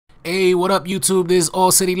Hey, what up YouTube? This is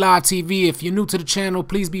AllCity Live TV. If you're new to the channel,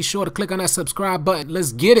 please be sure to click on that subscribe button.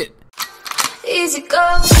 Let's get it. Easy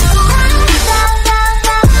go.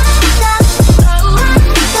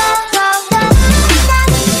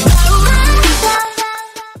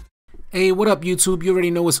 Hey, what up YouTube? You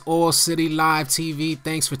already know it's AllCity Live TV.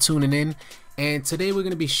 Thanks for tuning in. And today we're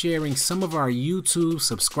going to be sharing some of our YouTube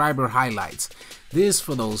subscriber highlights. This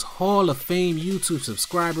for those Hall of Fame YouTube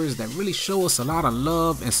subscribers that really show us a lot of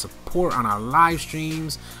love and support on our live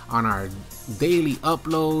streams, on our daily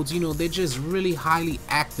uploads. You know, they're just really highly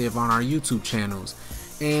active on our YouTube channels.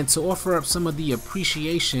 And to offer up some of the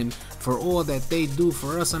appreciation for all that they do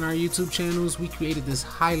for us on our YouTube channels, we created this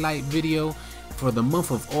highlight video for the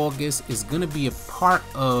month of August. It's going to be a part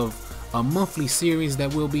of a monthly series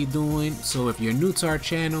that we'll be doing. So if you're new to our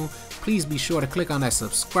channel, please be sure to click on that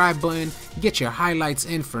subscribe button, get your highlights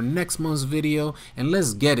in for next month's video, and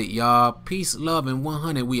let's get it, y'all. Peace, love, and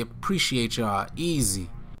 100. We appreciate y'all. Easy.